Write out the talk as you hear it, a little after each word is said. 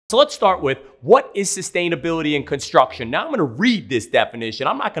So let's start with what is sustainability in construction? Now I'm going to read this definition.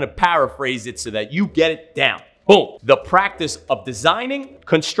 I'm not going to paraphrase it so that you get it down. Boom. The practice of designing,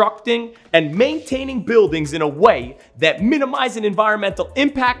 constructing, and maintaining buildings in a way that minimize an environmental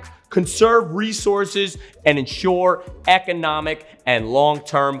impact, conserve resources, and ensure economic and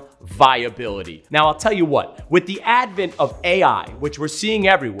long-term viability. Now, I'll tell you what, with the advent of AI, which we're seeing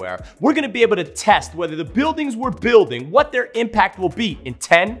everywhere, we're gonna be able to test whether the buildings we're building, what their impact will be in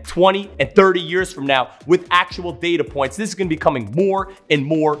 10, 20, and 30 years from now with actual data points. This is gonna be becoming more and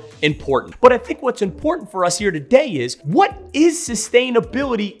more important. But I think what's important for us here today is, what is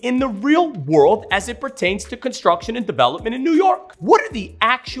sustainability in the real world as it pertains to construction and development in New York? What are the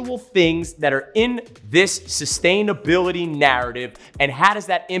actual things that are in this sustainability narrative, and how does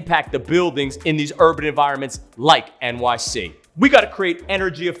that impact the buildings in these urban environments like NYC? We got to create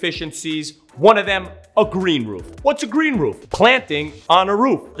energy efficiencies. One of them, a green roof. What's a green roof? Planting on a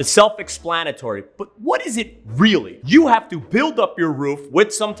roof. It's self-explanatory, but what is it really? You have to build up your roof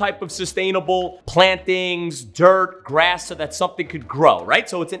with some type of sustainable plantings, dirt, grass, so that something could grow, right?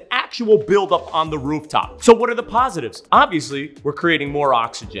 So it's an actual buildup on the rooftop. So what are the positives? Obviously, we're creating more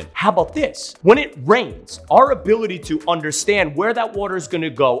oxygen. How about this? When it rains, our ability to understand where that water is going to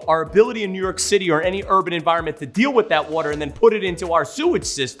go, our ability in New York City or any urban environment to deal with that water and then put it into our sewage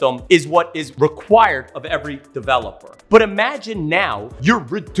system is what is required of every developer. But imagine now you're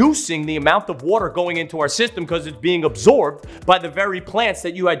reducing the amount of water going into our system because it's being absorbed by the very plants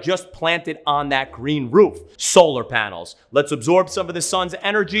that you had just planted on that green roof. Solar panels. Let's absorb some of the sun's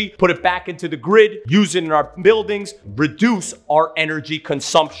energy, put it back into the grid, use it in our buildings, reduce our energy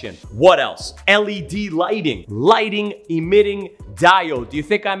consumption. What else? LED lighting. Lighting emitting diode. Do you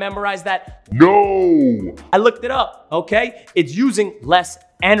think I memorized that? No! I looked it up, okay? It's using less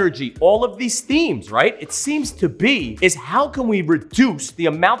energy. All of these themes, right? It seems to be is how can we reduce the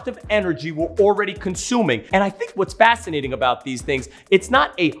amount of energy we're already consuming? And I think what's fascinating about these things, it's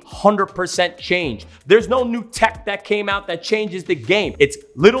not 100% change. There's no new tech that came out that changes the game. It's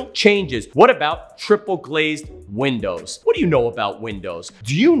little changes. What about triple glazed windows? What do you know about windows?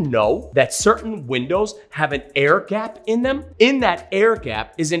 Do you know that certain windows have an air gap in them? In that air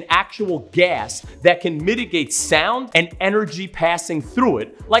gap is an actual gas that can mitigate sound and energy passing through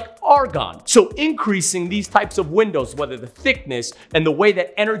it, like argon. So increasing these types of windows, whether the thickness and the way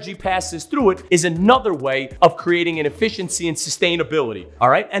that energy passes through it, is another way of creating an efficiency and sustainability. All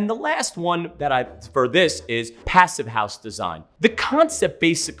right. And the last one for this is passive house design. The concept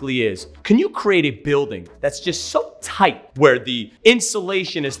basically is, can you create a building that's just so tight where the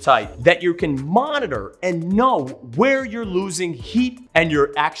insulation is tight that you can monitor and know where you're losing heat and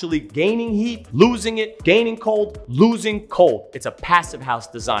you're actually gaining heat, losing it, gaining cold, losing cold. It's a passive house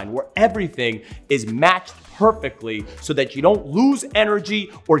design where everything is matched perfectly so that you don't lose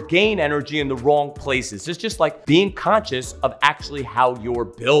energy or gain energy in the wrong places. It's just like being conscious of actually how you're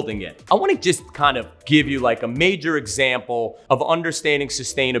building it. I want to just kind of give you like a major example of understanding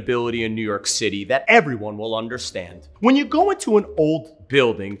sustainability in New York City that everyone will understand. When you go into an old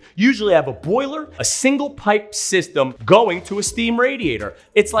building, you usually have a boiler, a single pipe system going to a steam radiator.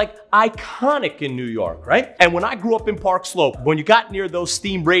 It's like iconic in New York, right? And when I grew up in Park Slope, when you got near those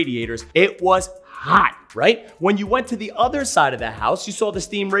steam radiators, it was hot, right? When you went to the other side of the house, you saw the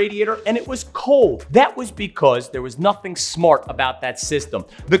steam radiator and it was cold. That was because there was nothing smart about that system.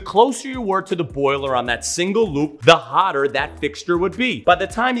 The closer you were to the boiler on that single loop, the hotter that fixture would be. By the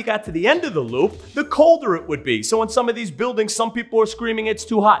time you got to the end of the loop, the colder it would be. So in some of these buildings, some people are screaming it's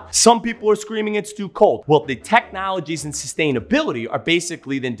too hot. Some people are screaming it's too cold. Well, the technologies and sustainability are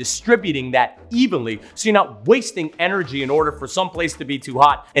basically then distributing that evenly, so you're not wasting energy in order for some place to be too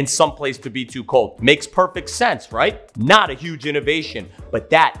hot and some place to be too cold. Makes perfect sense, right? Not a huge innovation, but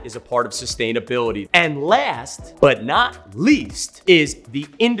that is a part of sustainability. And last but not least is the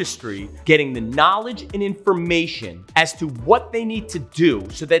industry getting the knowledge and information as to what they need to do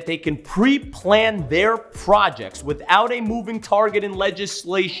so that they can pre-plan their projects without a moving target in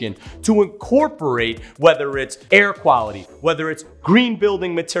legislation to incorporate whether it's air quality, whether it's green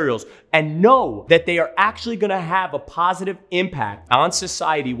building materials, and know that they are actually going to have a positive impact on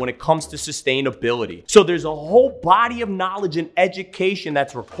society when it comes to sustainability. So there's a whole body of knowledge and education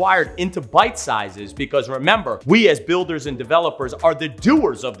that's required into bite sizes, because remember, we as builders and developers are the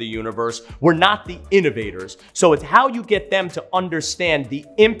doers of the universe. We're not the innovators. So it's how you get them to understand the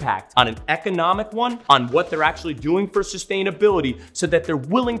impact on an economic one, on what they're actually doing for sustainability, so that they're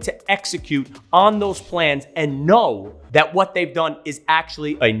willing to execute on those plans and know that what they've done is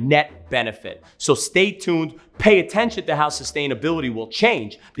actually a net benefit. So stay tuned, pay attention to how sustainability will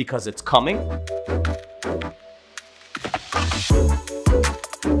change, because it's coming.